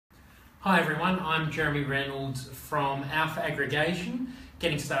Hi everyone, I'm Jeremy Reynolds from Alpha Aggregation,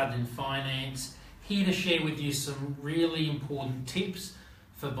 getting started in finance, here to share with you some really important tips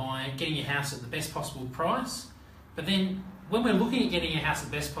for getting your house at the best possible price. But then when we're looking at getting your house at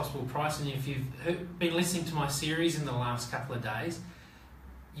the best possible price, and if you've been listening to my series in the last couple of days,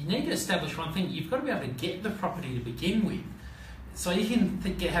 you need to establish one thing: you've got to be able to get the property to begin with. So you can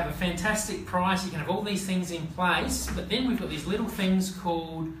have a fantastic price, you can have all these things in place, but then we've got these little things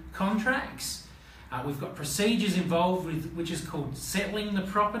called contracts. We've got procedures involved with which is called settling the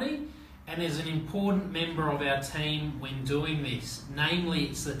property, and there's an important member of our team when doing this, namely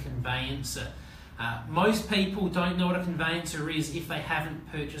it's the conveyancer. Most people don't know what a conveyancer is if they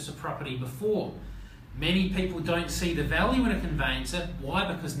haven't purchased a property before. Many people don't see the value in a conveyancer. Why?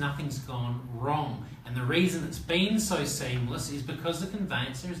 Because nothing's gone wrong. And the reason it's been so seamless is because the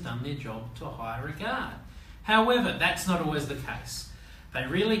conveyancer has done their job to a high regard. However, that's not always the case. They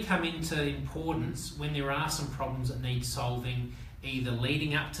really come into importance when there are some problems that need solving, either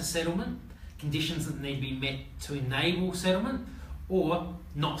leading up to settlement, conditions that need to be met to enable settlement, or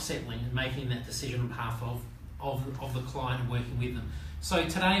not settling and making that decision on behalf of the client and working with them. So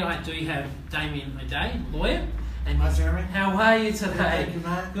today I do have Damien, Odea, lawyer. And hi Jeremy. How are you today? Thank you,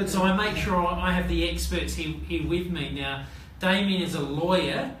 mate. Good. So I make sure I have the experts here with me. Now, Damien is a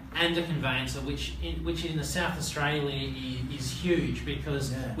lawyer and a conveyancer, which in the South Australia is huge,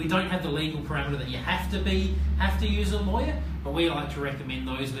 because we don't have the legal parameter that you have to use a lawyer, but we like to recommend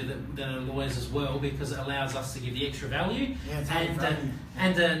those that are lawyers as well, because it allows us to give the extra value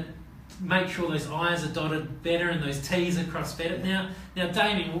and make sure those I's are dotted better and those T's are crossed better. Now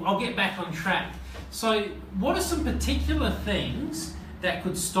Damien, I'll get back on track. So what are some particular things that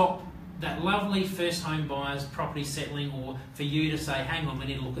could stop that lovely first home buyer's property settling, or for you to say, hang on, we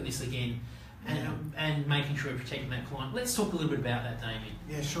need to look at this again, and making sure we're protecting that client? Let's talk a little bit about that, Damien.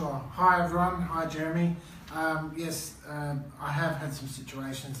 Yeah, sure. Hi everyone. Hi Jeremy. I have had some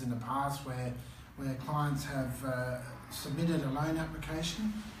situations in the past where clients have submitted a loan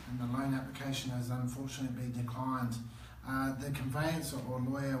application, and the loan application has unfortunately been declined. The conveyancer or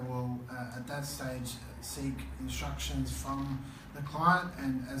lawyer will at that stage seek instructions from the client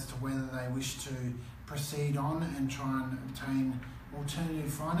and as to whether they wish to proceed on and try and obtain alternative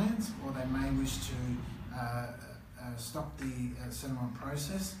finance, or they may wish to stop the settlement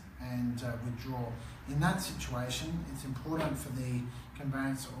process and withdraw. In that situation, it's important for the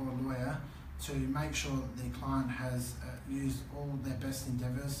conveyancer or lawyer to make sure that the client has used all their best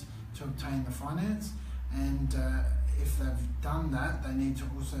endeavours to obtain the finance, and if they've done that, they need to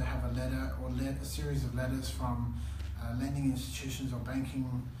also have a letter or a series of letters from lending institutions or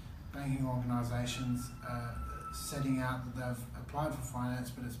banking organisations setting out that they've applied for finance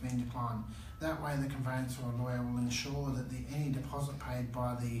but it's been declined. That way the conveyancer or lawyer will ensure that any deposit paid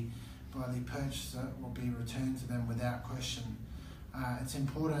by the purchaser will be returned to them without question. It's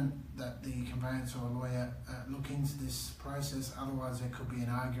important that the conveyancer or lawyer look into this process, otherwise there could be an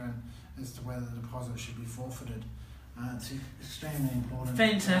argument as to whether the deposit should be forfeited. It's extremely important.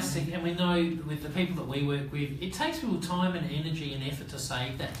 Fantastic. And we know with the people that we work with, it takes people time and energy and effort to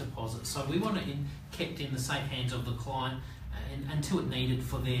save that deposit. So we want it kept in the safe hands of the client until it's needed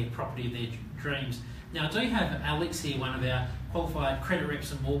for their property of their dreams. Now, I do have Alex here, one of our qualified credit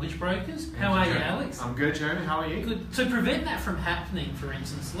reps and mortgage brokers. How are you, Alex? I'm good, Jeremy. How are you? Good. To prevent that from happening, for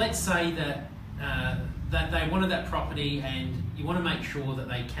instance, let's say that they wanted that property and you want to make sure that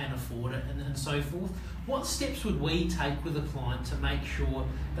they can afford it and so forth. What steps would we take with a client to make sure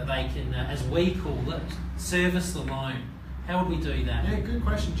that they can, as we call it, service the loan? How would we do that? Yeah, good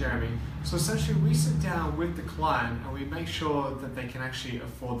question, Jeremy. So essentially we sit down with the client and we make sure that they can actually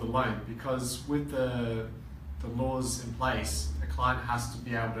afford the loan, because with the laws in place, the client has to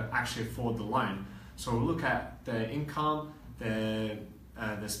be able to actually afford the loan. So we'll look at their income, their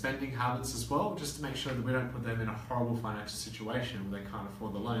spending habits as well, just to make sure that we don't put them in a horrible financial situation where they can't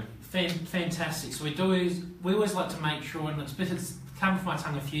afford the loan. Fantastic. So we always like to make sure, and it's come off my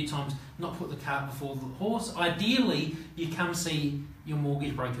tongue a few times, not put the cart before the horse. Ideally, you come see your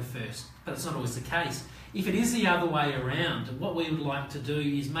mortgage broker first, but it's not always the case. If it is the other way around, what we would like to do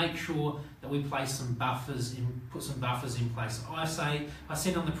is make sure that we place some buffers put some buffers in place. I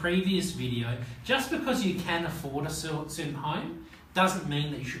said on the previous video, just because you can afford a certain home doesn't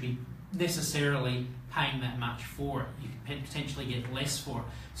mean that you should be necessarily paying that much for it. You can potentially get less for it.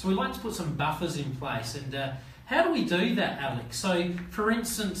 So we like to put some buffers in place. And how do we do that, Alex? So, for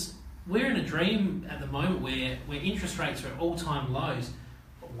instance, we're in a dream at the moment where interest rates are at all-time lows.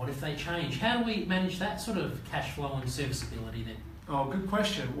 But what if they change? How do we manage that sort of cash flow and serviceability then? Oh, good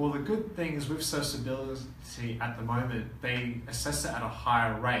question. Well, the good thing is with serviceability at the moment, they assess it at a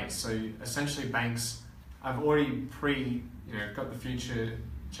higher rate. So essentially banks, I've already got the future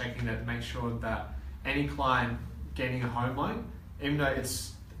checking that to make sure that any client getting a home loan, even though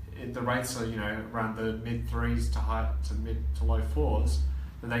the rates are around the mid 3s to mid to low 4s,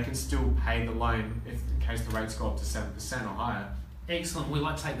 that they can still pay the loan if in case the rates go up to 7% or higher. Excellent. We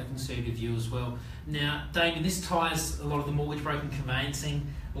like to take the conservative view as well. Now, Damien, this ties a lot of the mortgage broker conveyancing,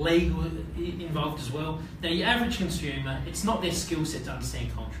 legal involved as well. Now, your average consumer, it's not their skill set to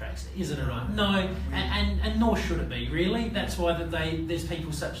understand contracts, isn't it right? No, and nor should it be, really. That's why there's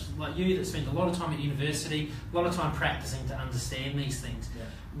people such like you that spend a lot of time at university, a lot of time practicing to understand these things. Yeah.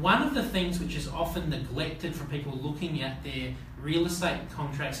 One of the things which is often neglected from people looking at their real estate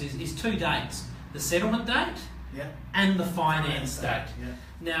contracts is 2 dates: the settlement date and the finance date. Yeah.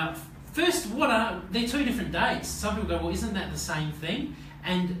 Now, first, they're 2 different dates. Some people go, well, isn't that the same thing?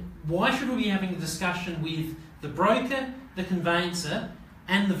 And why should we be having a discussion with the broker, the conveyancer,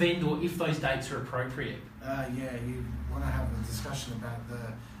 and the vendor if those dates are appropriate? You want to have a discussion about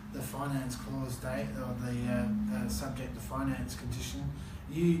the finance clause date or the subject to finance condition.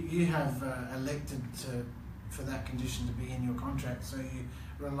 You have elected for that condition to be in your contract, so you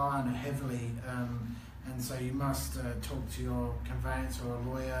rely on it heavily, and so you must talk to your conveyancer or a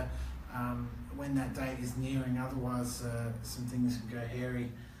lawyer when that date is nearing, otherwise some things can go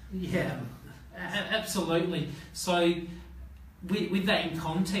hairy. Yeah, absolutely. So with that in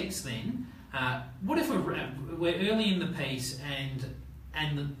context then, what if we're early in the piece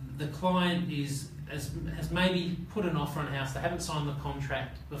and the client has maybe put an offer on a house, they haven't signed the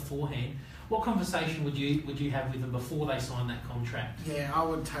contract beforehand? What conversation would you have with them before they sign that contract? Yeah, I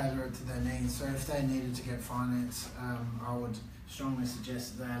would tailor it to their needs. So if they needed to get finance, I would strongly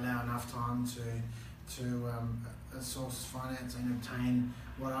suggest that they allow enough time to source finance and obtain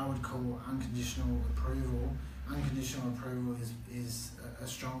what I would call unconditional approval. Unconditional approval is a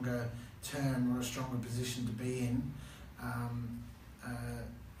stronger term or a stronger position to be in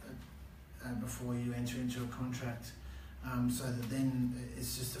before you enter into a contract. So that then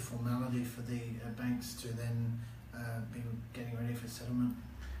it's just a formality for the banks to then be getting ready for settlement,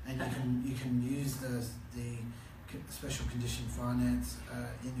 and you can use the special condition finance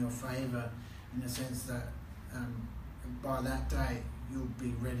in your favour, in the sense that by that date you'll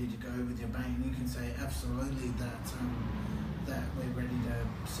be ready to go with your bank, and you can say absolutely that we're ready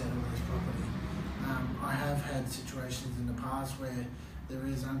to settle this property. I have had situations in the past where there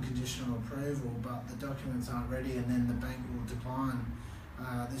is unconditional approval, but the documents aren't ready, and then the bank will decline.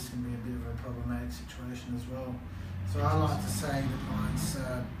 This can be a bit of a problematic situation as well. So I like to say to clients,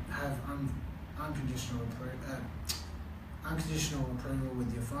 have unconditional approval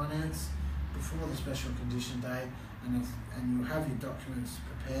with your finance before the special condition date, and you'll have your documents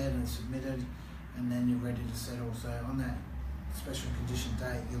prepared and submitted, and then you're ready to settle. So on that special condition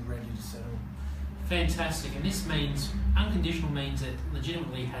date, you're ready to settle. Fantastic, and this means unconditional means it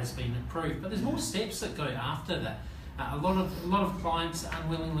legitimately has been approved, but there's more steps that go after that. A lot of clients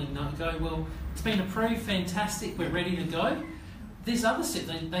unwillingly go, well, it's been approved, fantastic, we're ready to go. There's other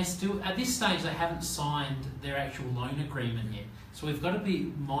steps. They still, at this stage, they haven't signed their actual loan agreement yet. So we've got to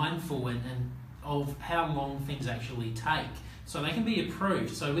be mindful and of how long things actually take. So they can be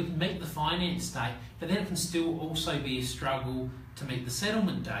approved, so we can meet the finance date, but then it can still also be a struggle to meet the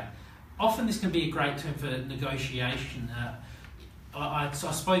settlement date. Often this can be a great term for negotiation. I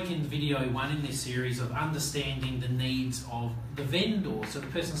spoke in video 1 in this series of understanding the needs of the vendor, so the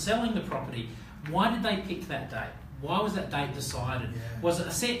person selling the property. Why did they pick that date? Why was that date decided? Yeah. Was it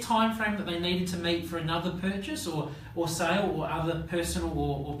a set time frame that they needed to meet for another purchase or sale or other personal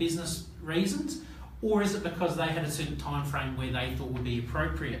or business reasons? Or is it because they had a certain time frame where they thought would be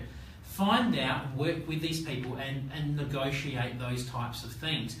appropriate? Find out and work with these people and negotiate those types of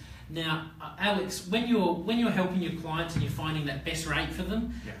things. Now, Alex, when you're helping your clients and you're finding that best rate for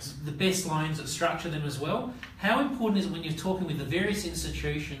them, yes, the best loans that structure them as well, how important is it when you're talking with the various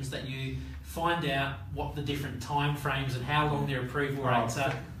institutions that you find out what the different time frames and how long their approval rates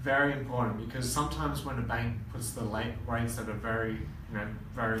are? Very important, because sometimes when a bank puts the rates that are very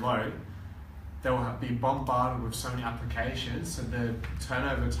low, they'll be bombarded with so many applications, so the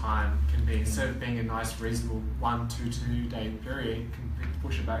turnover time can be, instead of being a nice reasonable 1 to 2 day period, can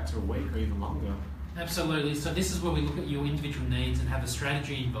push it back to a week or even longer. Absolutely. So this is where we look at your individual needs and have a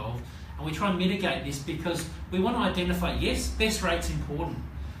strategy involved, and we try and mitigate this because we want to identify, yes, best rate's important,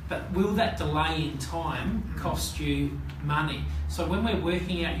 but will that delay in time cost you money? So when we're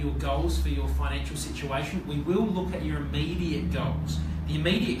working out your goals for your financial situation, we will look at your immediate goals. The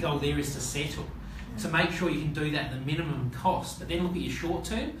immediate goal there is to settle. to make sure you can do that at the minimum cost, but then look at your short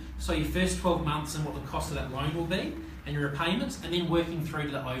term, so your first 12 months and what the cost of that loan will be and your repayments, and then working through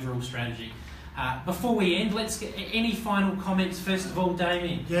to the overall strategy. Before we end, let's get any final comments. First of all,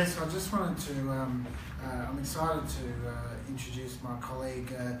 Damien. Yes, I just wanted to, I'm excited to introduce my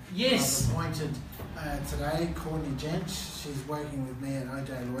colleague Yes. I've appointed today, Courtney Jench. She's working with me at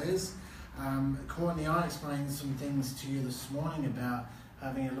Odea Lawyers. Courtney, I explained some things to you this morning about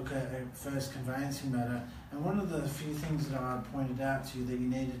having a look at a first conveyancing matter, and one of the few things that I pointed out to you that you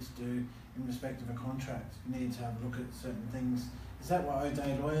needed to do in respect of a contract, you need to have a look at certain things. Is that what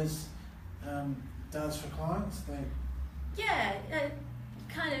Odea Lawyers does for clients? Yeah,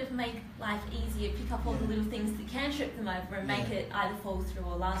 kind of make life easier, pick up all the little things that can trip them over and make it either fall through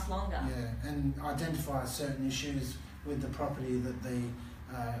or last longer. Yeah, and identify certain issues with the property that the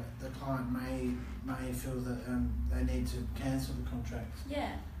client may feel that they need to cancel the contract.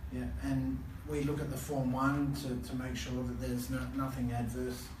 Yeah. Yeah, and we look at the Form 1 to make sure that there's nothing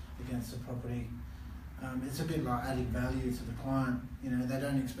adverse against the property. It's a bit like adding value to the client. You know, they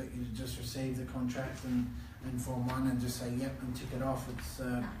don't expect you to just receive the contract and Form 1 and just say yep and tick it off. It's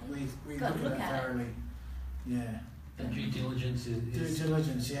we look at it thoroughly. Yeah. And due diligence is due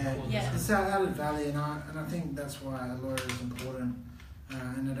diligence, yeah. It's our added value, and I think that's why a lawyer is important.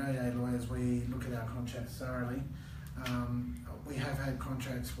 And at Odea Lawyers, we look at our contracts thoroughly. We have had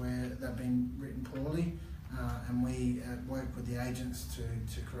contracts where they've been written poorly, and we work with the agents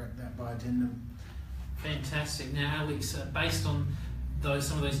to correct that by addendum. Fantastic. Now, Alex, based on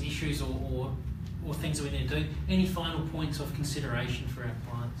some of those issues or things that we need to do, any final points of consideration for our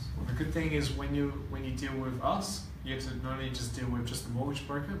clients? Well, the good thing is when you deal with us, you have to not only just deal with just the mortgage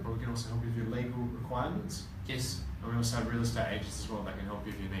broker, but we can also help you with your legal requirements. Yes. And we also have real estate agents as well that can help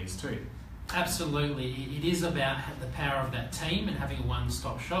you with your needs too. Absolutely. It is about the power of that team and having a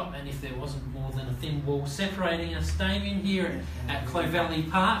one-stop shop. And if there wasn't more than a thin wall separating us, Damien, here at Clove Valley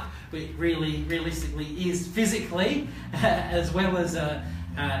Park, it realistically is physically as well as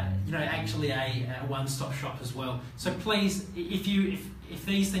actually a one-stop shop as well. So please, if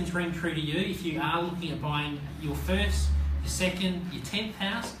these things ring true to you, if you are looking at buying your first, your second, your 10th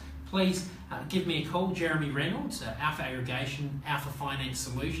house, please give me a call, Jeremy Reynolds, Alpha Aggregation, Alpha Finance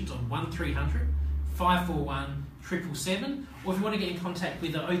Solutions on 1300 541 777. Or if you want to get in contact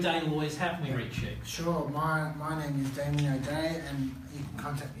with the Odea Lawyers, how can we reach you? Sure, my name is Damien Odea, and you can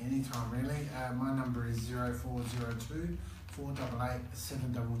contact me anytime really. My number is 0402 488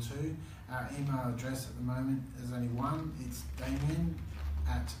 722. Our email address at the moment is only one. It's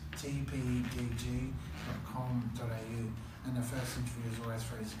damien@tpdg.com.au, and the first interview is always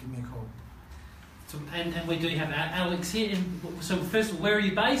free, so give me a call. So, and we do have Alex here. So first of all, where are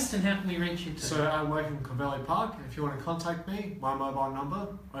you based and how can we reach you? So I work in Conveyancer Park. If you want to contact me, my mobile number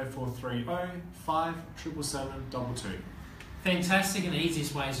 0430 577 722. Fantastic, and the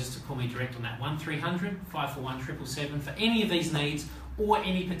easiest way is just to call me direct on that 1300 541 777 for any of these needs or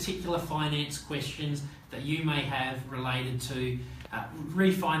any particular finance questions that you may have related to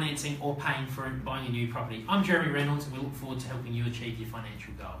refinancing or paying for buying a new property. I'm Jeremy Reynolds, and we look forward to helping you achieve your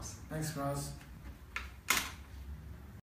financial goals. Thanks, guys.